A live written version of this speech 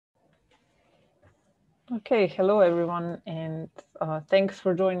Okay, hello everyone, and thanks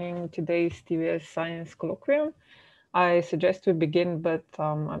for joining today's TVS Science Colloquium. I suggest we begin, but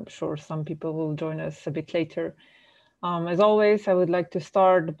I'm sure some people will join us a bit later. As always, I would like to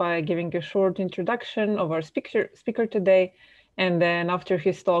start by giving a short introduction of our speaker today, and then after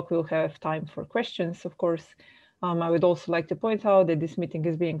his talk, we'll have time for questions, of course. I would also like to point out that this meeting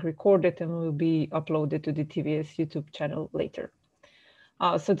is being recorded and will be uploaded to the TVS YouTube channel later.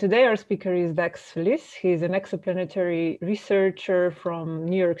 So today our speaker is Feliz. He's an exoplanetary researcher from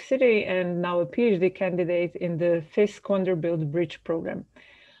New York City and now a PhD candidate in the FISC Vanderbilt Bridge program.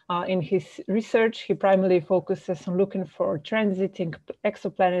 In his research, he primarily focuses on looking for transiting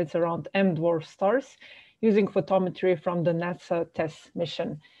exoplanets around M-Dwarf stars using photometry from the NASA TESS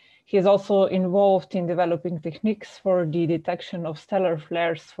mission. He is also involved in developing techniques for the detection of stellar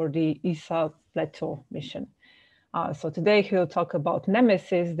flares for the ESA Plateau mission. So today he'll talk about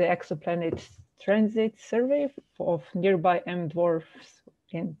NEMESIS, the exoplanet transit survey of nearby M-Dwarfs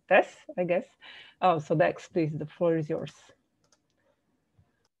in TESS, I guess. So Dex, please, the floor is yours.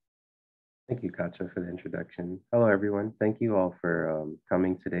 Thank you, Katja, for the introduction. Hello, everyone. Thank you all for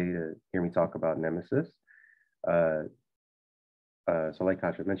coming today to hear me talk about NEMESIS. So like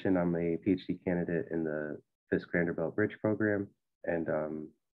Katja mentioned, I'm a PhD candidate in the FISC Vanderbilt Bridge program. And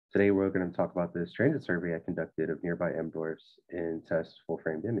today we're going to talk about this transit survey I conducted of nearby M-Dwarfs in TESS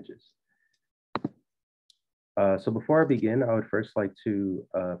full-framed images. So before I begin, I would first like to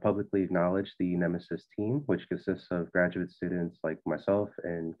publicly acknowledge the NEMESIS team, which consists of graduate students like myself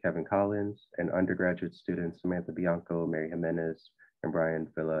and Kevin Collins, and undergraduate students Samantha Bianco, Mary Jimenez, and Brian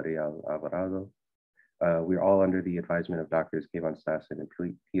Villarreal Alvarado. We're all under the advisement of Drs. Kayvon Stassen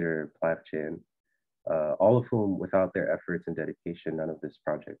and Peter Plavchan, all of whom, without their efforts and dedication, none of this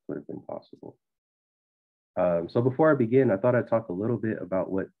project would have been possible. So before I begin, I thought I'd talk a little bit about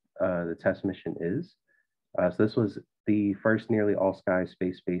what the TESS mission is. So this was the first nearly all-sky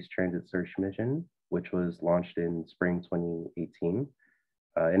space-based transit search mission, which was launched in spring 2018.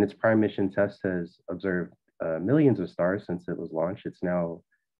 In its prime mission, TESS has observed millions of stars since it was launched. It's now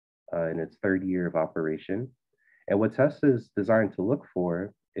in its third year of operation. And what TESS is designed to look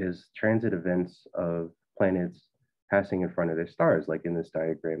for is transit events of planets passing in front of their stars, like in this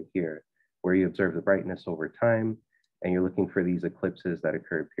diagram here, where you observe the brightness over time, and you're looking for these eclipses that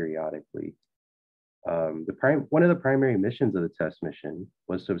occur periodically. One of the primary missions of the TESS mission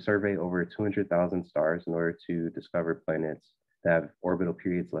was to survey over 200,000 stars in order to discover planets that have orbital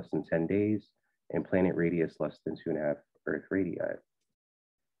periods less than 10 days and planet radius less than 2.5 Earth radii.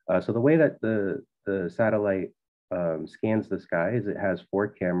 So the way that the satellite scans the sky is it has 4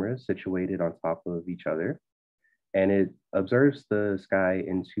 cameras situated on top of each other, and it observes the sky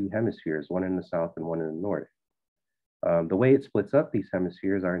in 2 hemispheres, one in the south and one in the north. The way it splits up these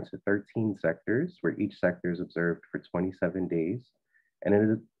hemispheres are into 13 sectors, where each sector is observed for 27 days,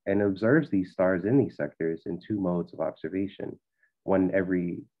 and it observes these stars in these sectors in 2 modes of observation, one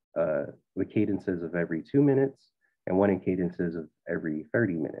with cadences of every 2 minutes, and one in cadences of every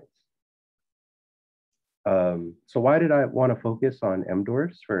 30 minutes. So why did I want to focus on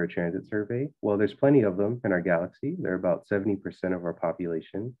M-Dwarfs for a transit survey? Well, there's plenty of them in our galaxy. They're about 70% of our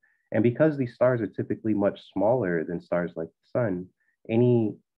population. And because these stars are typically much smaller than stars like the sun,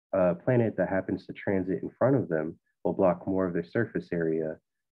 any planet that happens to transit in front of them will block more of their surface area,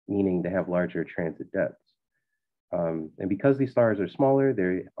 meaning they have larger transit depths. And because these stars are smaller,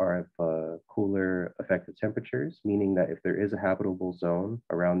 they are of cooler effective temperatures, meaning that if there is a habitable zone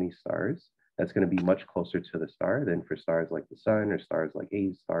around these stars, that's going to be much closer to the star than for stars like the sun or stars like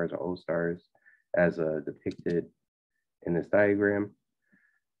A stars or O stars, as depicted in this diagram.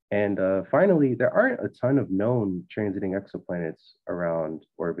 And finally, there aren't a ton of known transiting exoplanets around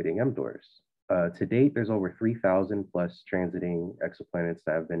orbiting M-Dwarfs. To date, there's over 3,000 plus transiting exoplanets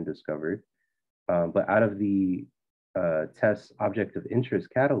that have been discovered. But out of the TESS Object of Interest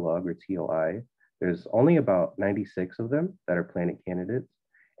Catalog, or TOI, there's only about 96 of them that are planet candidates.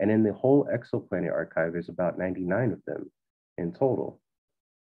 And in the whole exoplanet archive, there's about 99 of them in total.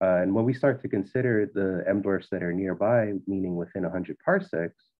 And when we start to consider the M-Dwarfs that are nearby, meaning within 100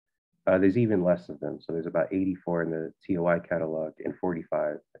 parsecs, there's even less of them. So there's about 84 in the TOI catalog and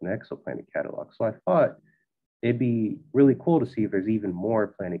 45 in the exoplanet catalog. So I thought it'd be really cool to see if there's even more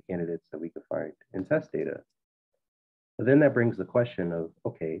planet candidates that we could find in TESS data. But then that brings the question of,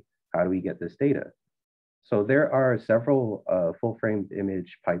 okay, how do we get this data? So there are several full-framed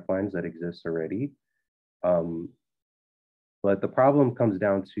image pipelines that exist already. But the problem comes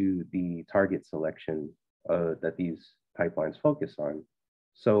down to the target selection that these pipelines focus on.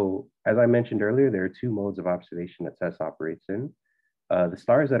 So as I mentioned earlier, there are 2 modes of observation that TESS operates in. The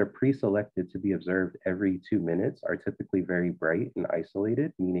stars that are pre-selected to be observed every 2 minutes are typically very bright and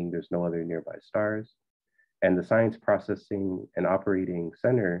isolated, meaning there's no other nearby stars. And the Science Processing and Operating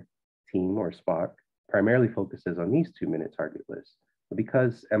Center team, or SPOC, primarily focuses on these 2-minute target lists. But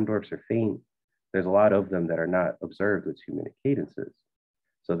because M-Dwarfs are faint, there's a lot of them that are not observed with 2-minute cadences.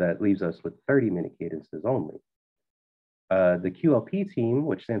 So that leaves us with 30-minute cadences only. The QLP team,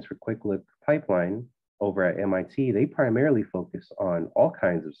 which stands for Quick Look Pipeline, over at MIT, they primarily focus on all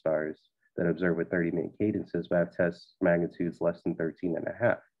kinds of stars that observe with 30-minute cadences but have TESS magnitudes less than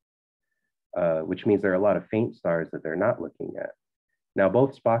 13.5, which means there are a lot of faint stars that they're not looking at. Now,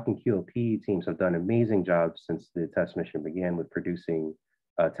 both SPOC and QLP teams have done amazing jobs since the TESS mission began with producing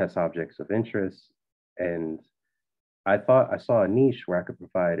TESS objects of interest. And I thought I saw a niche where I could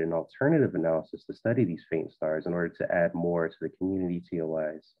provide an alternative analysis to study these faint stars in order to add more to the community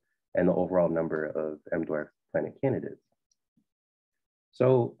TOIs and the overall number of M-Dwarf planet candidates.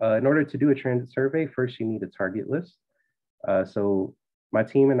 So in order to do a transit survey, first you need a target list. So my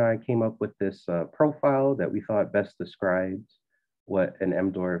team and I came up with this profile that we thought best described what an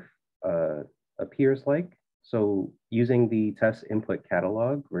M-Dwarf appears like. So using the TESS input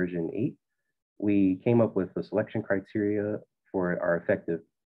catalog version 8, we came up with the selection criteria for our effective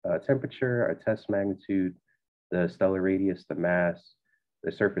temperature, our TESS magnitude, the stellar radius, the mass,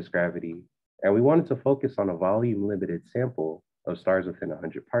 the surface gravity. And we wanted to focus on a volume limited sample of stars within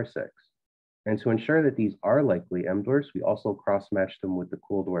 100 parsecs. And to ensure that these are likely M-Dwarfs, we also cross-matched them with the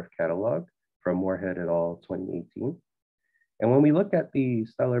Cool Dwarf catalog from Moorhead et al. 2018. And when we look at the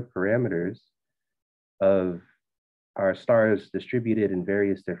stellar parameters of our stars distributed in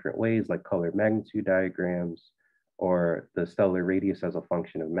various different ways, like color magnitude diagrams or the stellar radius as a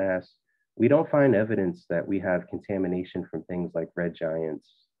function of mass, we don't find evidence that we have contamination from things like red giants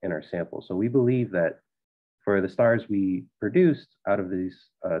in our sample. So we believe that for the stars we produced out of these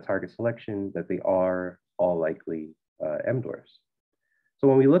target selection, that they are all likely M-Dwarfs. So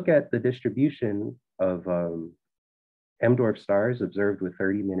when we look at the distribution of M-Dwarf stars observed with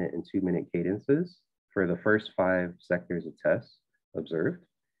 30-minute and 2-minute cadences for the first 5 sectors of TESS observed,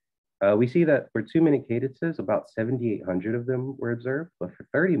 we see that for 2-minute cadences, about 7,800 of them were observed, but for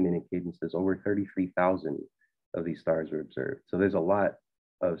 30-minute cadences, over 33,000 of these stars were observed. So there's a lot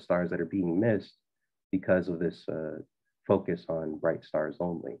of stars that are being missed because of this focus on bright stars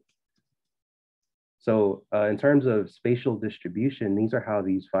only. So in terms of spatial distribution, these are how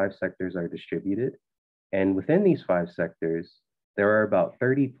these 5 sectors are distributed. And within these 5 sectors, there are about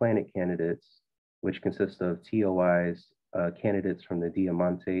 30 planet candidates, which consist of TOIs, candidates from the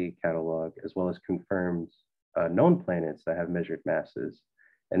Diamante catalog, as well as confirmed known planets that have measured masses.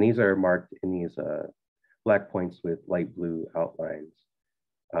 And these are marked in these black points with light blue outlines.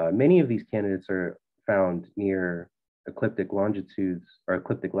 Many of these candidates are found near ecliptic longitudes or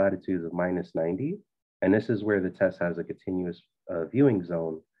ecliptic latitudes of -90. And this is where the TESS has a continuous viewing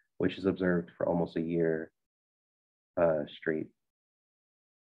zone, which is observed for almost a year straight.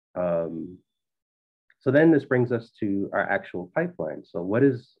 So then this brings us to our actual pipeline. So what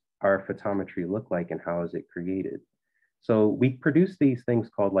does our photometry look like and how is it created? So we produce these things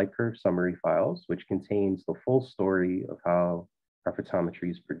called light curve summary files, which contains the full story of how our photometry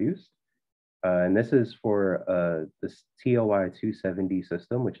is produced. And this is for this TOI 270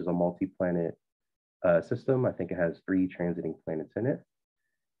 system, which is a multi-planet system. I think it has 3 transiting planets in it.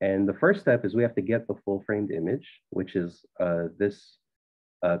 And the first step is we have to get the full framed image, which is this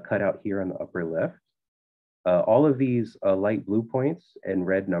cutout here on the upper left. All of these light blue points and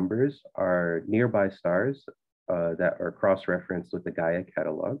red numbers are nearby stars that are cross-referenced with the Gaia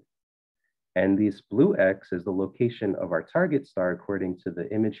catalog. And this blue X is the location of our target star according to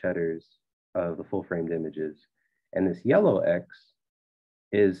the image headers of the full framed images. And this yellow X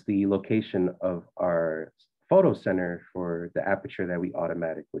is the location of our photo center for the aperture that we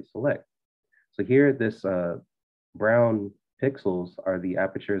automatically select. So here, this brown pixels are the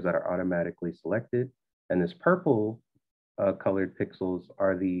apertures that are automatically selected. And this purple colored pixels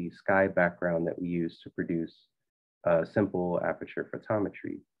are the sky background that we use to produce simple aperture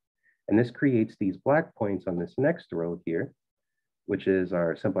photometry. And this creates these black points on this next row here, which is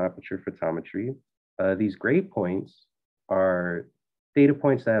our simple aperture photometry. These gray points are data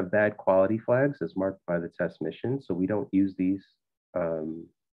points that have bad quality flags as marked by the TESS mission. So we don't use these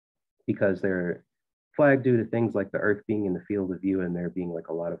because they're flagged due to things like the Earth being in the field of view and there being like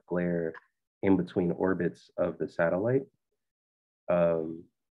a lot of glare in between orbits of the satellite. And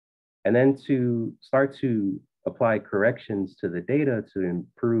then to start to apply corrections to the data to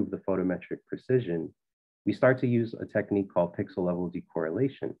improve the photometric precision, we start to use a technique called pixel level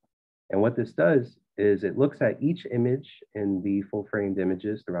decorrelation. And what this does is it looks at each image in the full framed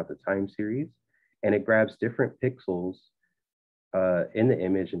images throughout the time series, and it grabs different pixels in the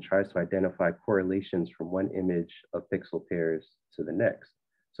image and tries to identify correlations from one image of pixel pairs to the next.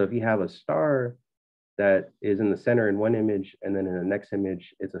 So if you have a star that is in the center in one image, and then in the next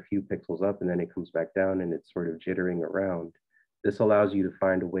image, it's a few pixels up, and then it comes back down and it's sort of jittering around. This allows you to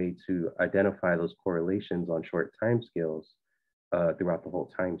find a way to identify those correlations on short timescales throughout the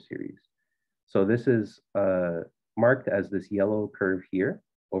whole time series. So this is marked as this yellow curve here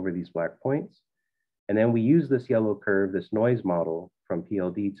over these black points. And then we use this yellow curve, this noise model from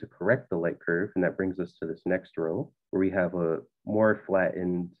PLD to correct the light curve. And that brings us to this next row where we have a more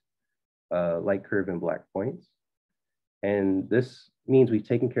flattened light curve and black points. And this means we've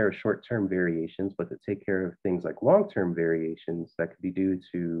taken care of short-term variations, but to take care of things like long-term variations that could be due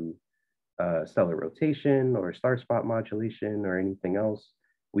to stellar rotation or star spot modulation or anything else,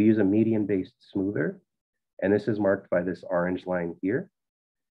 we use a median-based smoother. And this is marked by this orange line here.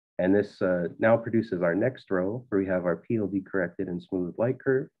 And this now produces our next row where we have our PLD corrected and smooth light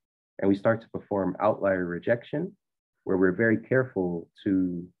curve. And we start to perform outlier rejection, where we're very careful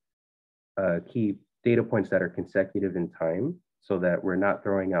to keep data points that are consecutive in time so that we're not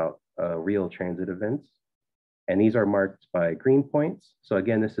throwing out real transit events. And these are marked by green points. So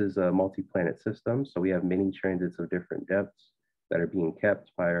again, this is a multi-planet system. So we have many transits of different depths that are being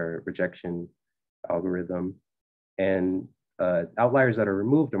kept by our rejection algorithm. And outliers that are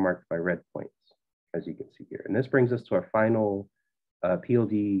removed are marked by red points, as you can see here. And this brings us to our final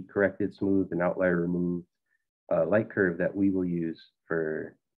PLD corrected, smooth, and outlier removed light curve that we will use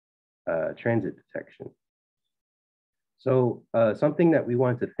for transit detection. So something that we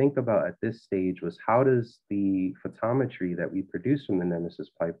wanted to think about at this stage was how does the photometry that we produce from the NEMESIS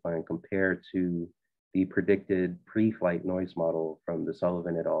pipeline compare to the predicted pre-flight noise model from the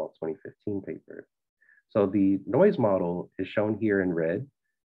Sullivan et al. 2015 paper. So the noise model is shown here in red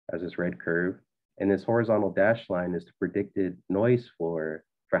as this red curve, and this horizontal dashed line is the predicted noise floor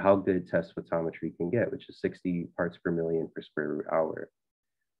for how good TESS photometry can get, which is 60 parts per million per square root hour.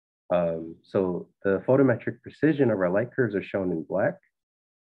 So the photometric precision of our light curves are shown in black,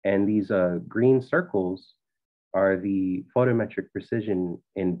 and these green circles are the photometric precision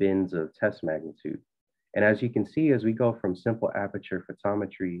in bins of TESS magnitude. And as you can see, as we go from simple aperture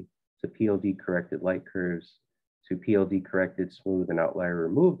photometry to PLD corrected light curves, to PLD corrected smooth and outlier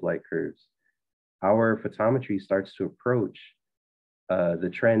removed light curves, our photometry starts to approach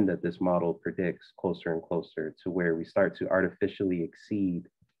the trend that this model predicts closer and closer to where we start to artificially exceed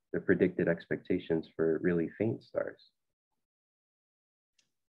the predicted expectations for really faint stars.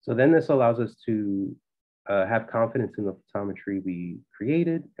 So then this allows us to have confidence in the photometry we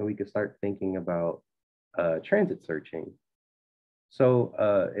created, and we can start thinking about transit searching. So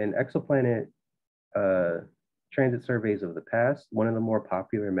in Exoplanet transit surveys of the past, one of the more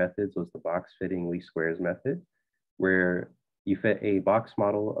popular methods was the box fitting least squares method, where you fit a box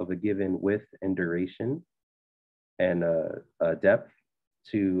model of a given width and duration and depth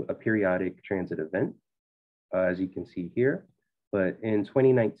to a periodic transit event, as you can see here. But in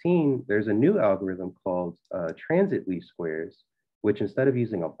 2019, there's a new algorithm called transit least squares, which instead of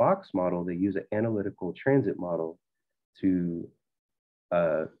using a box model, they use an analytical transit model to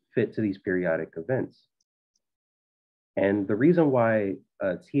fit to these periodic events. And the reason why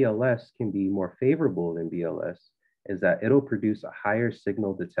TLS can be more favorable than BLS is that it'll produce a higher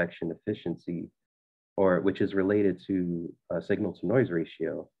signal detection efficiency, or which is related to signal to noise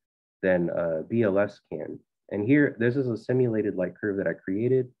ratio than BLS can. And here, this is a simulated light curve that I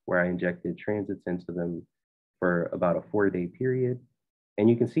created where I injected transits into them for about a 4-day period. And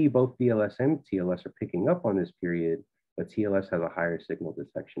you can see both BLS and TLS are picking up on this period, but TLS has a higher signal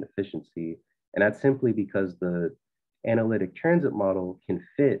detection efficiency. And that's simply because the analytic transit model can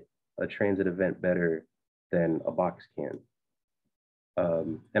fit a transit event better than a box can.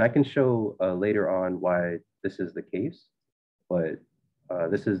 And I can show later on why this is the case, but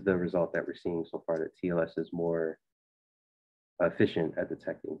this is the result that we're seeing so far, that TLS is more efficient at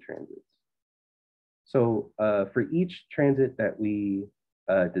detecting transits. So for each transit that we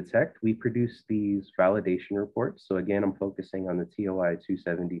detect, we produce these validation reports. So again, I'm focusing on the TOI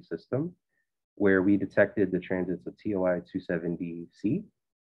 270 system, where we detected the transits of TOI 270C.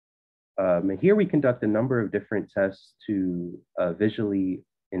 And here we conduct a number of different tests to visually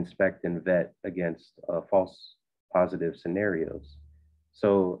inspect and vet against false positive scenarios.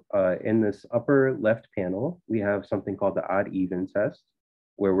 So in this upper left panel, we have something called the odd even test,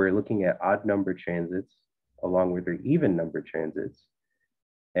 where we're looking at odd number transits along with their even number transits.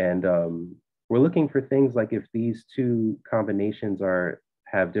 And we're looking for things like if these two combinations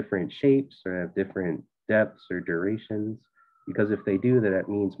have different shapes or have different depths or durations? Because if they do, that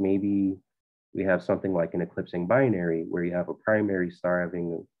means maybe we have something like an eclipsing binary where you have a primary star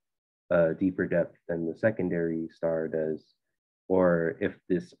having a deeper depth than the secondary star does. Or if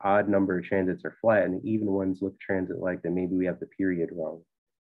this odd number of transits are flat and the even ones look transit-like, then maybe we have the period wrong.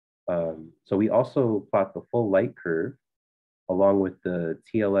 So we also plot the full light curve along with the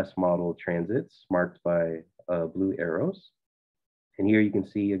TLS model transits marked by blue arrows. And here you can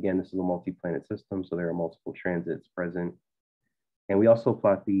see, again, this is a multi-planet system, so there are multiple transits present. And we also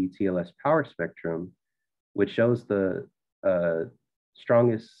plot the TLS power spectrum, which shows the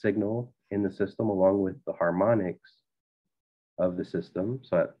strongest signal in the system along with the harmonics of the system.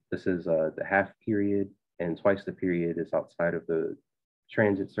 So this is the half period, and twice the period is outside of the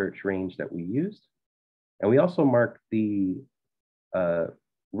transit search range that we used. And we also mark the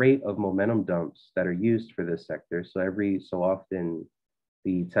rate of momentum dumps that are used for this sector. So every so often,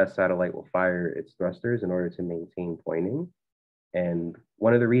 the TESS satellite will fire its thrusters in order to maintain pointing. And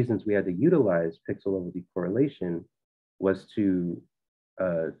one of the reasons we had to utilize pixel level decorrelation was to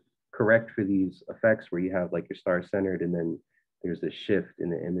correct for these effects where you have like your star centered and then there's a shift in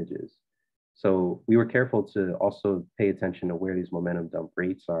the images. So we were careful to also pay attention to where these momentum dump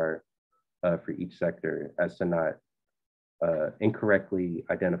rates are for each sector as to not incorrectly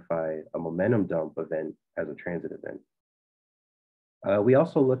identify a momentum dump event as a transit event. We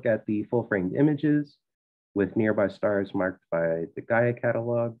also look at the full framed images with nearby stars marked by the Gaia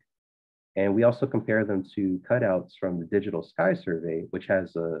catalog. And we also compare them to cutouts from the Digital Sky Survey, which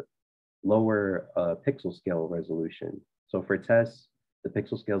has a lower pixel scale resolution. So for TESS, the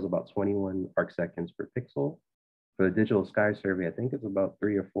pixel scale is about 21 arc seconds per pixel. For the Digital Sky Survey, I think it's about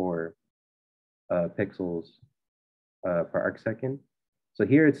 3 or 4 pixels per arc second. So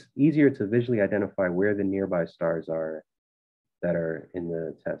here it's easier to visually identify where the nearby stars are that are in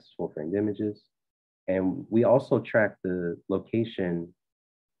the TESS full framed images. And we also track the location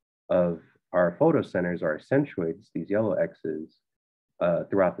of our photocenters, our centroids, these yellow X's,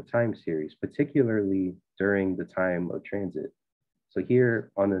 throughout the time series, particularly during the time of transit. So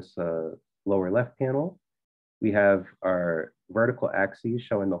here on this lower left panel, we have our vertical axes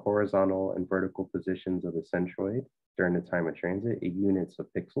showing the horizontal and vertical positions of the centroid during the time of transit in units of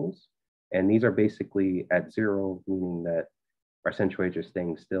pixels. And these are basically at 0, meaning that our centroids are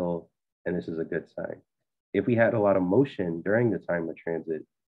staying still, and this is a good sign. If we had a lot of motion during the time of transit,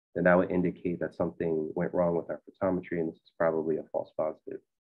 then that would indicate that something went wrong with our photometry, and this is probably a false positive.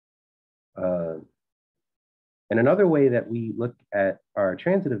 And another way that we look at our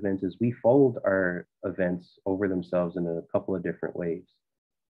transit events is we fold our events over themselves in a couple of different ways.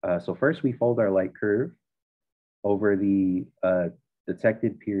 So first, we fold our light curve over the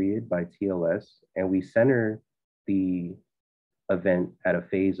detected period by TLS, and we center the event at a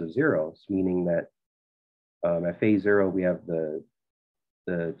phase of 0, meaning that at phase 0, we have the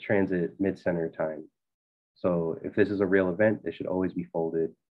transit mid-center time. So if this is a real event, it should always be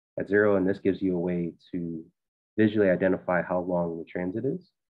folded at 0, and this gives you a way to visually identify how long the transit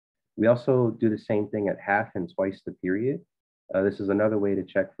is. We also do the same thing at half and twice the period. This is another way to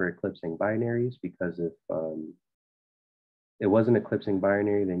check for eclipsing binaries, because if it wasn't eclipsing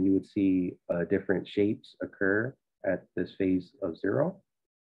binary, then you would see different shapes occur at this phase of 0.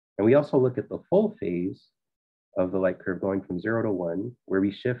 And we also look at the full phase of the light curve going from 0 to 1, where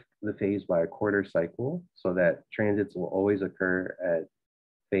we shift the phase by a quarter cycle so that transits will always occur at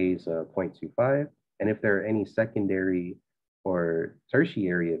phase 0.25. And if there are any secondary or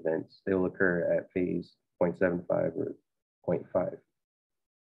tertiary events, they will occur at phase 0.75 or 0.5.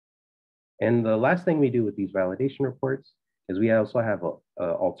 And the last thing we do with these validation reports is we also have an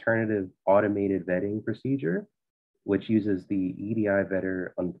alternative automated vetting procedure, which uses the EDI Vetter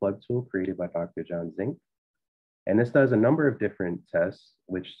Unplugged tool created by Dr. John Zink. And this does a number of different tests,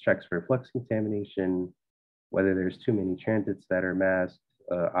 which checks for flux contamination, whether there's too many transits that are masked,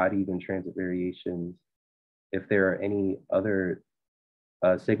 odd even transit variations, if there are any other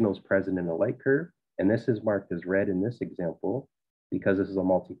signals present in the light curve. And this is marked as red in this example, because this is a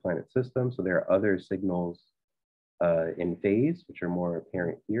multi-planet system. So there are other signals in phase, which are more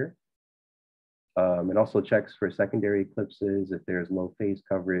apparent here. It also checks for secondary eclipses, if there's low phase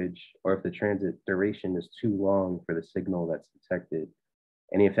coverage, or if the transit duration is too long for the signal that's detected.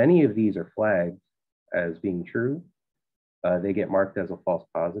 And if any of these are flagged as being true, they get marked as a false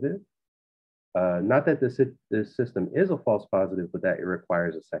positive. Not that this system is a false positive, but that it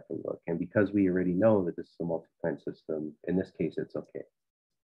requires a second look. And because we already know that this is a multi-planet system, in this case, it's okay.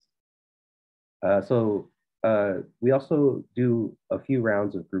 We also do a few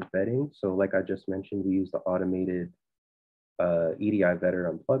rounds of group vetting. So like I just mentioned, we use the automated EDI Vetter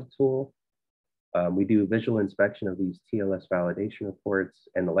Unplugged tool. We do visual inspection of these TLS validation reports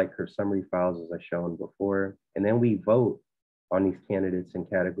and the light curve summary files, as I shown before. And then we vote on these candidates in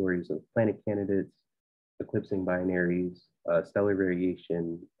categories of planet candidates, eclipsing binaries, stellar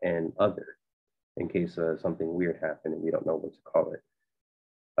variation, and other, in case something weird happened and we don't know what to call it.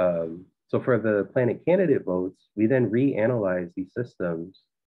 So for the planet candidate votes, we then reanalyze these systems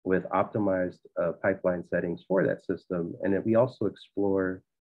with optimized pipeline settings for that system. And then we also explore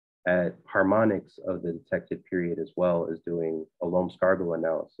at harmonics of the detected period, as well as doing a Lomscargo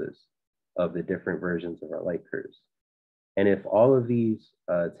analysis of the different versions of our light curves. And if all of these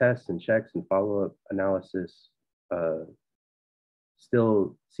tests and checks and follow-up analysis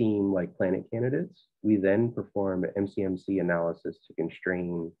still seem like planet candidates, we then perform MCMC analysis to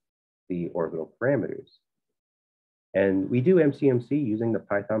constrain the orbital parameters. And we do MCMC using the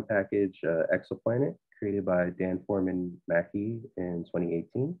Python package Exoplanet, created by Dan Foreman Mackey in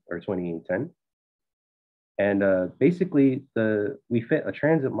 2018 or 2010. And basically, we fit a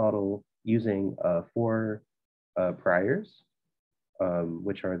transit model using 4 priors,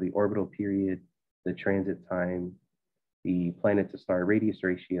 which are the orbital period, the transit time, the planet to star radius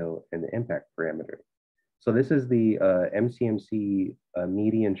ratio, and the impact parameter. So this is the MCMC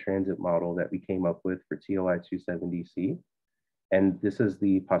median transit model that we came up with for TOI 270C. And this is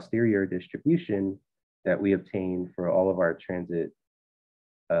the posterior distribution that we obtained for all of our transit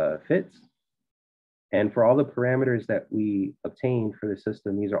fits. And for all the parameters that we obtained for the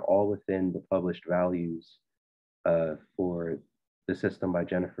system, these are all within the published values for the system by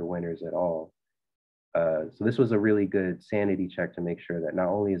Jennifer Winters et al. So this was a really good sanity check to make sure that not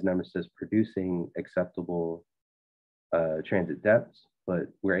only is NEMESIS producing acceptable transit depths, but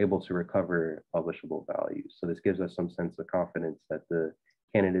we're able to recover publishable values. So this gives us some sense of confidence that the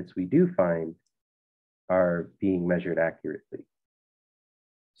candidates we do find are being measured accurately.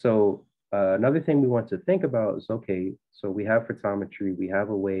 So another thing we want to think about is, okay, so we have photometry, we have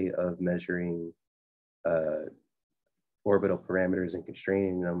a way of measuring orbital parameters and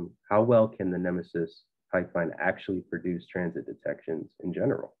constraining them. How well can the NEMESIS pipeline actually produce transit detections in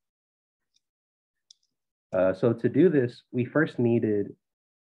general? So to do this, we first needed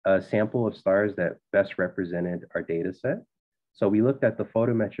a sample of stars that best represented our data set. So we looked at the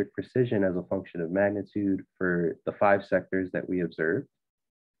photometric precision as a function of magnitude for the 5 sectors that we observed.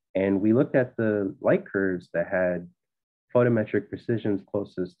 And we looked at the light curves that had photometric precisions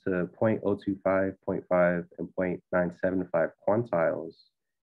closest to 0.025, 0.5, and 0.975 quantiles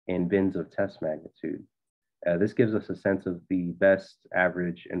in bins of TESS magnitude. This gives us a sense of the best,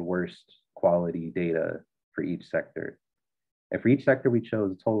 average, and worst quality data for each sector. And for each sector, we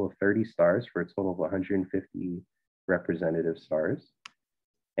chose a total of 30 stars for a total of 150 representative stars.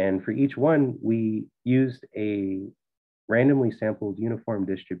 And for each one, we used a randomly sampled uniform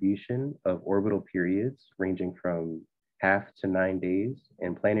distribution of orbital periods ranging from half to 9 days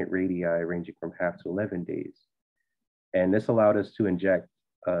and planet radii ranging from half to 11 days. And this allowed us to inject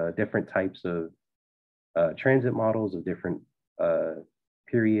different types of transit models of different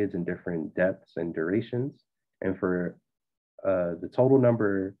periods and different depths and durations. And for the total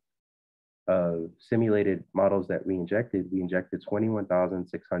number of simulated models that we injected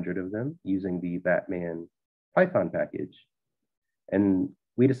 21,600 of them using the Batman Python package. And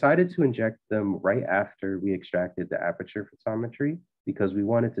we decided to inject them right after we extracted the aperture photometry because we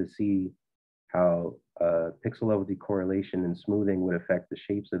wanted to see how pixel level decorrelation and smoothing would affect the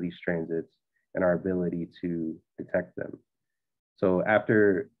shapes of these transits and our ability to detect them. So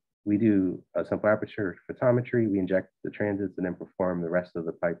after we do a simple aperture photometry, we inject the transits and then perform the rest of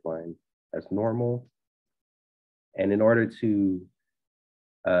the pipeline as normal. And in order to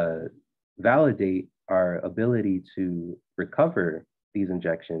validate our ability to recover these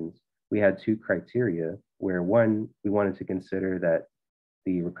injections, we had 2 criteria where one, we wanted to consider that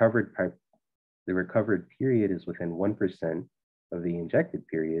the recovered period is within 1% of the injected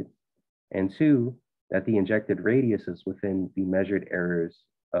period, and 2, that the injected radius is within the measured errors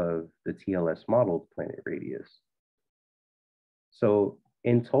of the TLS modeled planet radius. So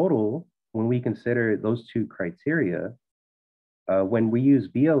in total, when we consider those 2 criteria, when we use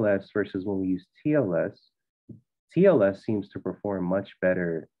BLS versus when we use TLS, TLS seems to perform much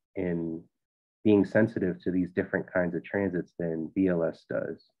better in being sensitive to these different kinds of transits than BLS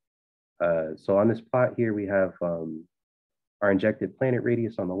does. So on this plot here, we have our injected planet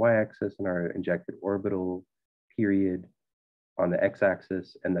radius on the y-axis and our injected orbital period on the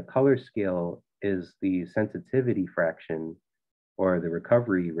x-axis, and the color scale is the sensitivity fraction or the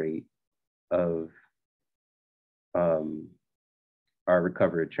recovery rate of our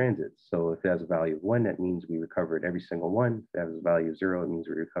recovered transits. So if it has a value of 1, that means we recovered every single one. If it has a value of 0, it means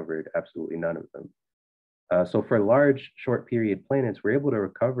we recovered absolutely none of them. So for large short period planets, we're able to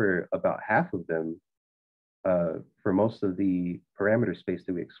recover about half of them for most of the parameter space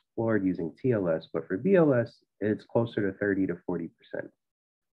that we explored using TLS, but for VLS, it's closer to 30 to 40%.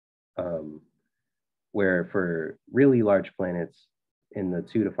 Where for really large planets in the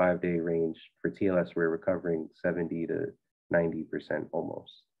 2 to 5 day range, for TLS, we're recovering 70 to 90%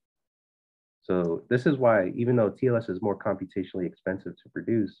 almost. So this is why, even though TLS is more computationally expensive to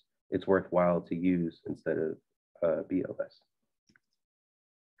produce, it's worthwhile to use instead of BLS.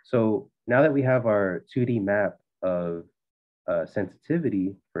 So now that we have our 2D map of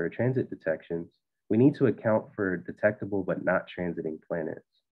sensitivity for transit detections, we need to account for detectable but not transiting planets.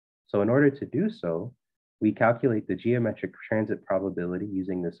 So in order to do so, we calculate the geometric transit probability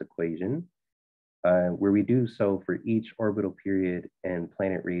using this equation, where we do so for each orbital period and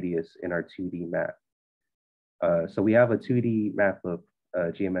planet radius in our 2D map. So we have a 2D map of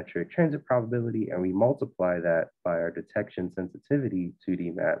geometric transit probability, and we multiply that by our detection sensitivity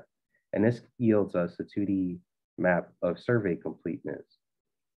 2D map. And this yields us a 2D map of survey completeness.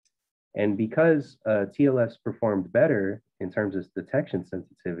 And because TLS performed better in terms of detection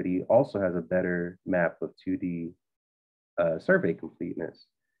sensitivity, also has a better map of 2D survey completeness.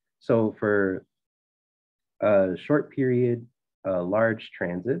 So for short period, large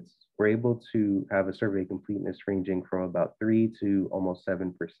transits, we're able to have a survey completeness ranging from about 3 to almost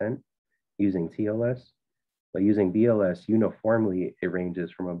 7% using TLS. But using BLS, uniformly, it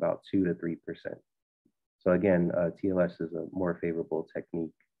ranges from about 2 to 3%. So again, TLS is a more favorable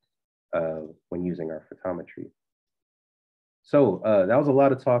technique when using our photometry. So that was a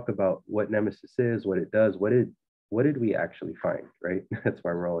lot of talk about what NEMESIS is, what it does, what did we actually find, right? That's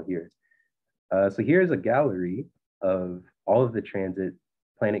why we're all here. So here's a gallery of all of the transit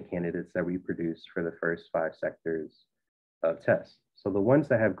planet candidates that we produced for the first 5 sectors of TESS. So the ones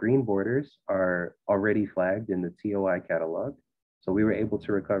that have green borders are already flagged in the TOI catalog. So we were able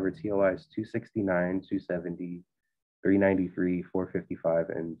to recover TOIs 269, 270, 393, 455,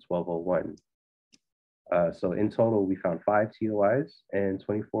 and 1201. So in total, we found 5 TOIs and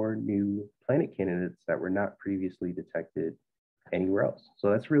 24 new planet candidates that were not previously detected anywhere else. So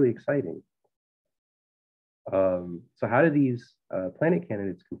that's really exciting. So how do these planet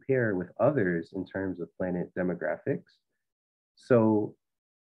candidates compare with others in terms of planet demographics? So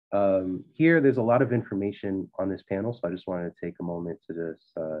here, there's a lot of information on this panel, so I just wanted to take a moment to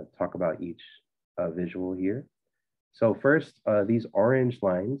just talk about each visual here. So first, these orange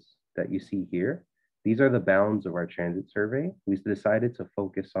lines that you see here, these are the bounds of our transit survey. We decided to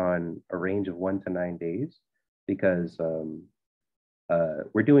focus on a range of 1 to 9 days because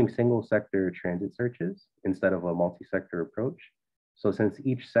we're doing single sector transit searches instead of a multi-sector approach. So since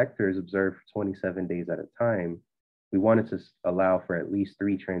each sector is observed for 27 days at a time, we wanted to allow for at least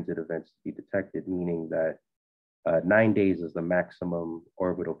 3 transit events to be detected, meaning that 9 days is the maximum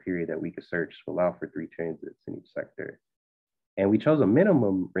orbital period that we could search to allow for 3 transits in each sector. And we chose a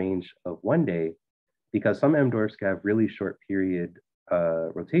minimum range of 1 day because some M-Dwarfs have really short period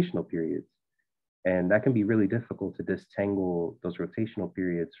rotational periods. And that can be really difficult to disentangle those rotational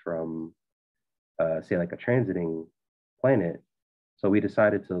periods from, say, like a transiting planet. So we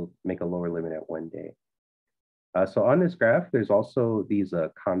decided to make a lower limit at 1 day. So on this graph, there's also these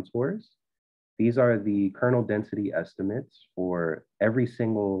contours. These are the kernel density estimates for every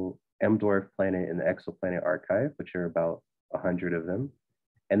single M-Dwarf planet in the Exoplanet archive, which are about 100 of them.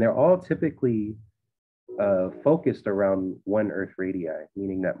 And they're all typically focused around 1 Earth radii,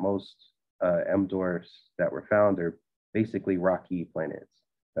 meaning that most M-Dwarfs that were found are basically rocky planets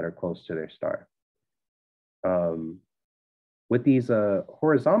that are close to their star. With these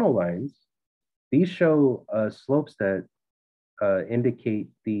horizontal lines, these show slopes that indicate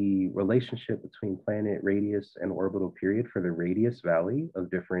the relationship between planet radius and orbital period for the radius valley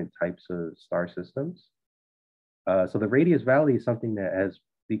of different types of star systems. So the radius valley is something that has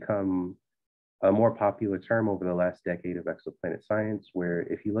become a more popular term over the last decade of exoplanet science, where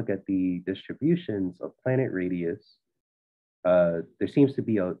if you look at the distributions of planet radius, there seems to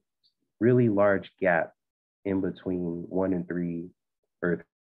be a really large gap in between 1 and 3 Earth,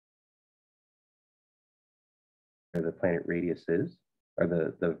 where the planet radius is, or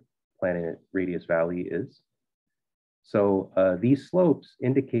the planet radius valley is. So these slopes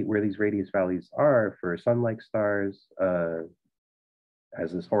indicate where these radius valleys are for sun-like stars,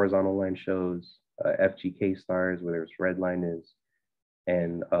 as this horizontal line shows, FGK stars, where this red line is,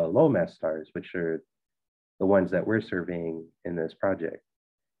 and low mass stars, which are the ones that we're surveying in this project.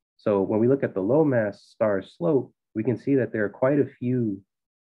 So when we look at the low mass star slope, we can see that there are quite a few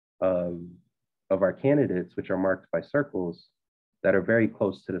of our candidates, which are marked by circles, that are very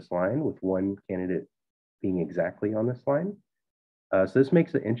close to this line, with one candidate being exactly on this line. So this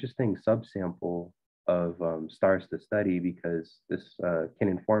makes an interesting subsample of stars to study, because this can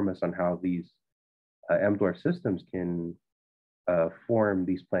inform us on how these M-Dwarf systems can form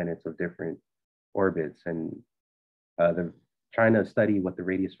these planets of different orbits. And trying to study what the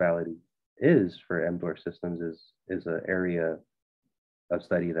radius validity is for M-Dwarf systems is an area of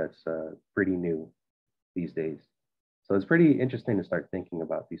study that's pretty new these days. So it's pretty interesting to start thinking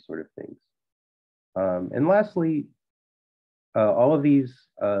about these sort of things. And lastly, all of these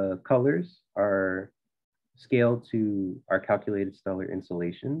colors are scaled to our calculated stellar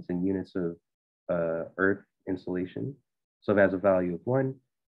insolations in units of Earth insolation. So if it has a value of 1,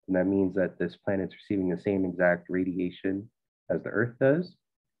 and that means that this planet's receiving the same exact radiation as the Earth does.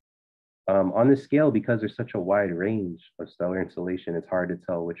 On this scale, because there's such a wide range of stellar insolation, it's hard to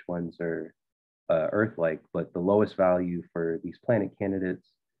tell which ones are Earth-like, but the lowest value for these planet candidates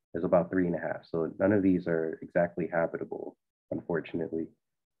is about 3.5. So none of these are exactly habitable, unfortunately,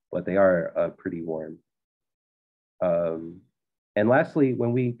 but they are pretty warm. And lastly,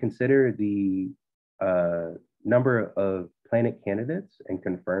 when we consider the number of planet candidates and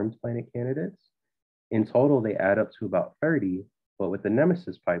confirmed planet candidates, in total, they add up to about 30, but with the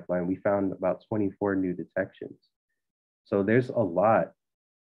NEMESIS pipeline, we found about 24 new detections. So there's a lot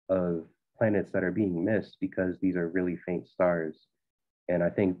of planets that are being missed because these are really faint stars. And I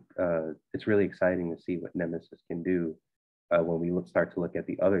think it's really exciting to see what NEMESIS can do when we start to look at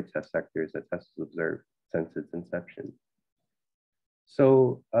the other TESS sectors that TESS has observed since its inception.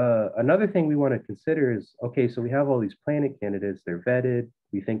 So another thing we want to consider is, okay, so we have all these planet candidates, they're vetted,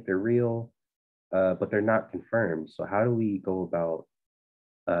 we think they're real, but they're not confirmed. So how do we go about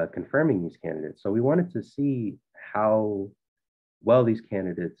confirming these candidates? So we wanted to see how well these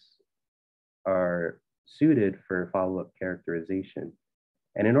candidates are suited for follow-up characterization.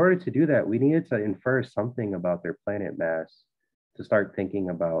 And in order to do that, we needed to infer something about their planet mass to start thinking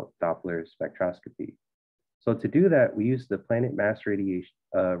about Doppler spectroscopy. So to do that, we used the planet mass radiation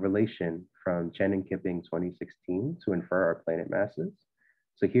relation from Chen and Kipping 2016 to infer our planet masses.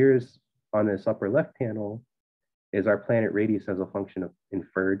 So here's, on this upper left panel, is our planet radius as a function of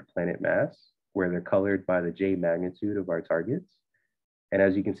inferred planet mass, where they're colored by the J magnitude of our targets. And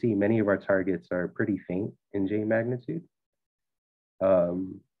as you can see, many of our targets are pretty faint in J magnitude.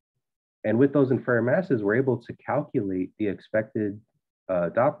 And with those inferred masses, we're able to calculate the expected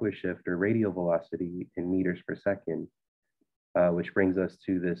Doppler shift or radial velocity in meters per second, which brings us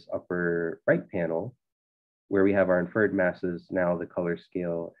to this upper right panel, where we have our inferred masses, now the color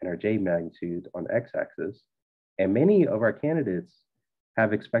scale, and our J magnitude on the x-axis. And many of our candidates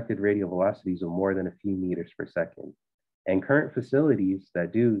have expected radial velocities of more than a few meters per second. And current facilities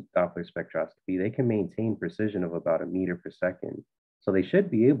that do Doppler spectroscopy, they can maintain precision of about 1 meter per second. So they should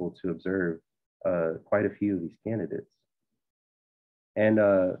be able to observe quite a few of these candidates. And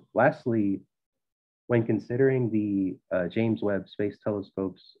lastly, when considering the James Webb Space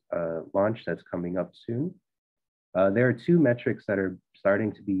Telescope's launch that's coming up soon, there are 2 metrics that are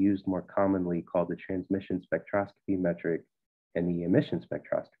starting to be used more commonly, called the transmission spectroscopy metric and the emission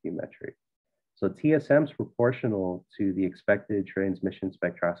spectroscopy metric. So TSM is proportional to the expected transmission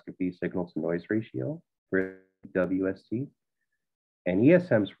spectroscopy signal to noise ratio, for WST, and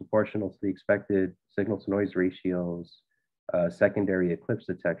ESM is proportional to the expected signal to noise ratios secondary eclipse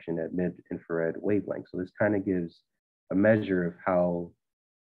detection at mid-infrared wavelength. So this kind of gives a measure of how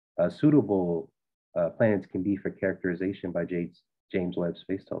suitable planets can be for characterization by James Webb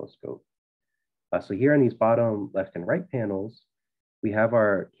Space Telescope. So here on these bottom left and right panels, we have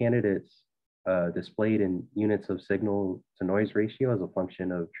our candidates displayed in units of signal to noise ratio as a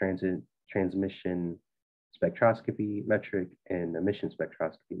function of transmission spectroscopy metric and emission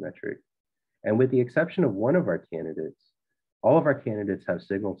spectroscopy metric. And with the exception of one of our candidates, all of our candidates have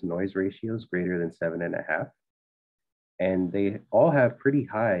signal to noise ratios greater than 7.5. And they all have pretty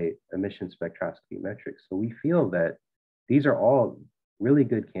high emission spectroscopy metrics. So we feel that these are all really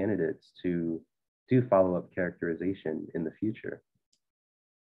good candidates to do follow-up characterization in the future.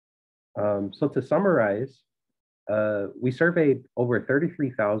 So to summarize, we surveyed over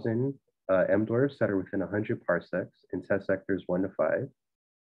 33,000 M-Dwarfs that are within 100 parsecs in test sectors 1 to 5.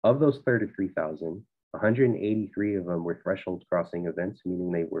 Of those 33,000, 183 of them were threshold crossing events,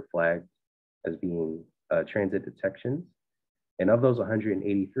 meaning they were flagged as being transit detections. And of those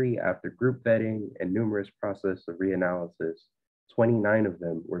 183, after group vetting and numerous process of reanalysis, 29 of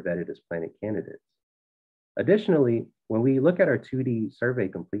them were vetted as planet candidates. Additionally, when we look at our 2D survey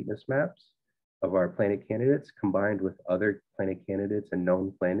completeness maps, of our planet candidates combined with other planet candidates and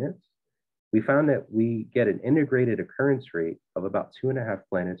known planets, we found that we get an integrated occurrence rate of about 2.5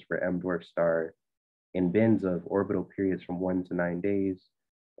 planets per M-dwarf star in bins of orbital periods from 1 to 9 days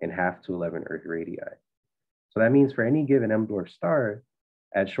and half to 11 Earth radii. So that means for any given M-dwarf star,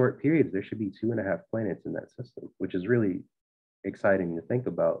 at short periods, there should be 2.5 planets in that system, which is really exciting to think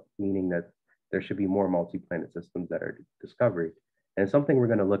about, meaning that there should be more multi-planet systems that are discovered. And it's something we're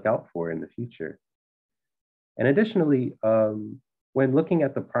going to look out for in the future. And additionally, when looking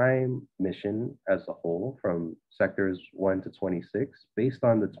at the PRIME mission as a whole from sectors 1 to 26, based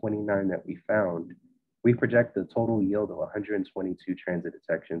on the 29 that we found, we project a total yield of 122 transit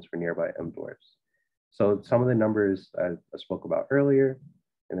detections for nearby M-dwarfs. So some of the numbers I spoke about earlier,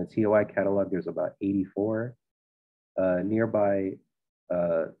 in the TOI catalog, there's about 84 nearby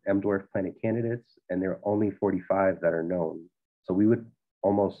M-dwarf planet candidates, and there are only 45 that are known. So we would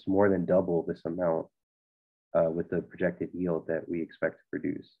almost more than double this amount with the projected yield that we expect to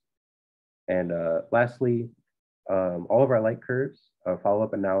produce. And lastly, all of our light curves,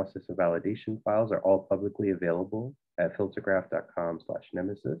 follow-up analysis and validation files are all publicly available at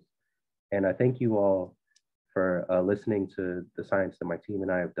filtergraph.com/nemesis. And I thank you all for listening to the science that my team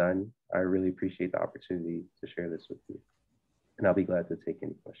and I have done. I really appreciate the opportunity to share this with you. And I'll be glad to take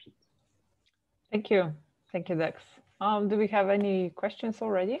any questions. Thank you. Thank you, Dex. Do we have any questions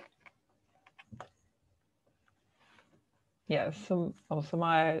already? Yes,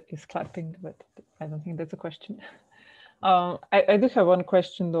 Maya is clapping, but I don't think that's a question. I do have one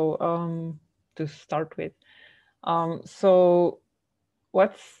question though, to start with. So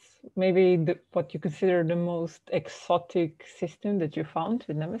what's maybe what you consider the most exotic system that you found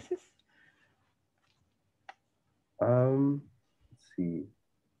with NEMESIS? Let's see.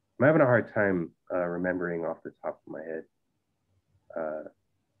 I'm having a hard time remembering off the top of my head.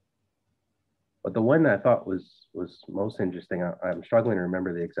 But the one that I thought was most interesting, I'm struggling to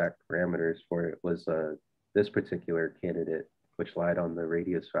remember the exact parameters for it, was this particular candidate, which lied on the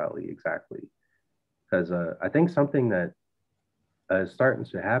radius valley exactly. Because I think something that is starting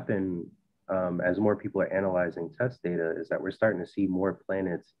to happen as more people are analyzing test data is that we're starting to see more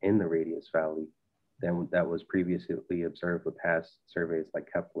planets in the radius valley than that was previously observed with past surveys like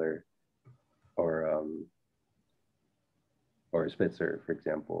Kepler or Spitzer, for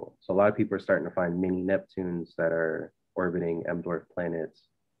example. So a lot of people are starting to find mini Neptunes that are orbiting M-dwarf planets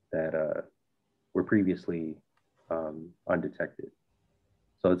that were previously undetected.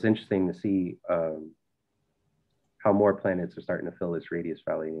 So it's interesting to see how more planets are starting to fill this radius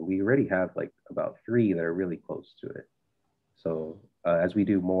valley. And we already have like about 3 that are really close to it. So as we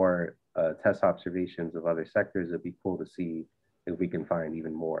do more test observations of other sectors, it'd be cool to see if we can find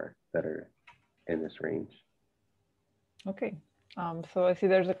even more that are in this range. Okay, so I see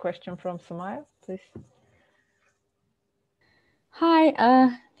there's a question from Samaya, please. Hi,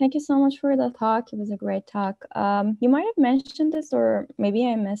 thank you so much for the talk. It was a great talk. You might have mentioned this, or maybe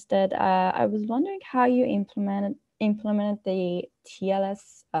I missed it. I was wondering how you implemented the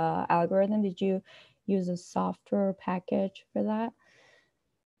TLS algorithm. Did you use a software package for that?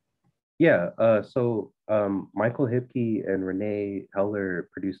 Yeah, so Michael Hipke and Renee Heller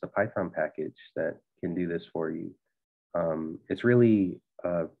produced a Python package that can do this for you. It's really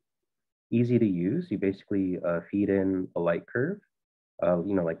easy to use. You basically feed in a light curve,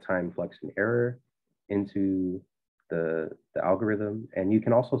 like time, flux, and error into the algorithm. And you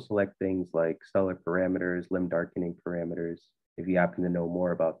can also select things like stellar parameters, limb darkening parameters, if you happen to know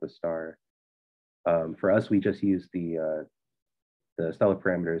more about the star. For us, we just use the stellar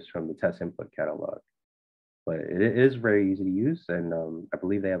parameters from the TESS input catalog. But it is very easy to use, and I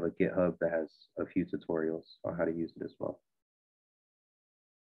believe they have a GitHub that has a few tutorials on how to use it as well.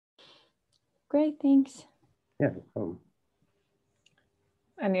 Great, thanks. Yeah, no problem.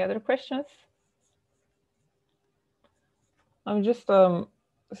 Any other questions? I'm just,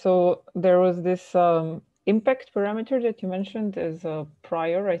 so there was this impact parameter that you mentioned as a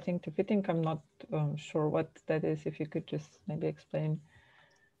prior, I think, to fitting. I'm not sure what that is. If you could just maybe explain.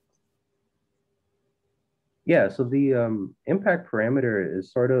 Yeah, so the impact parameter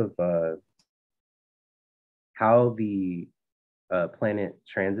is sort of how the planet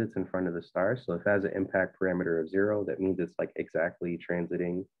transits in front of the star. So if it has an impact parameter of 0, that means it's like exactly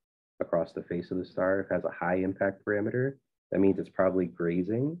transiting across the face of the star. If it has a high impact parameter, that means it's probably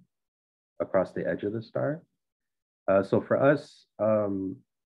grazing across the edge of the star. So for us,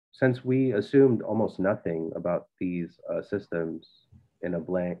 since we assumed almost nothing about these systems in a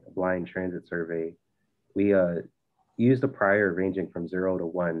blind transit survey, we used a prior ranging from 0 to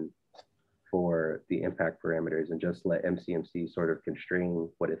 1 for the impact parameters and just let MCMC sort of constrain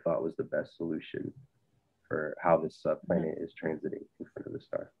what it thought was the best solution for how this planet is transiting in front of the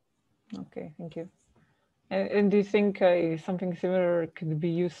star. Okay, thank you. And do you think something similar could be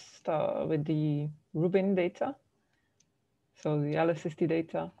used with the Rubin data? So the LSST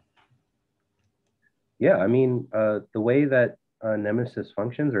data? Yeah, I mean, the way that NEMESIS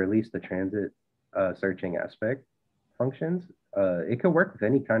functions, or at least the transit searching aspect functions, it can work with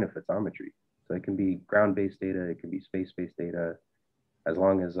any kind of photometry. So it can be ground-based data, it can be space-based data, as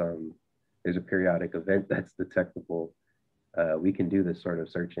long as there's a periodic event that's detectable, we can do this sort of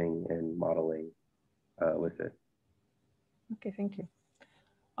searching and modeling with it. Okay, thank you.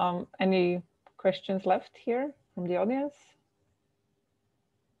 Any questions left here from the audience?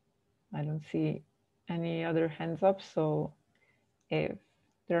 I don't see any other hands up, so if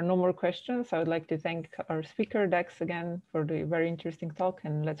there are no more questions, I would like to thank our speaker, Dex, again for the very interesting talk,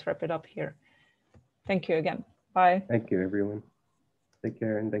 and let's wrap it up here. Thank you again. Bye. Thank you, everyone. Take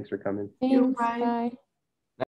care, and thanks for coming. Thanks, bye.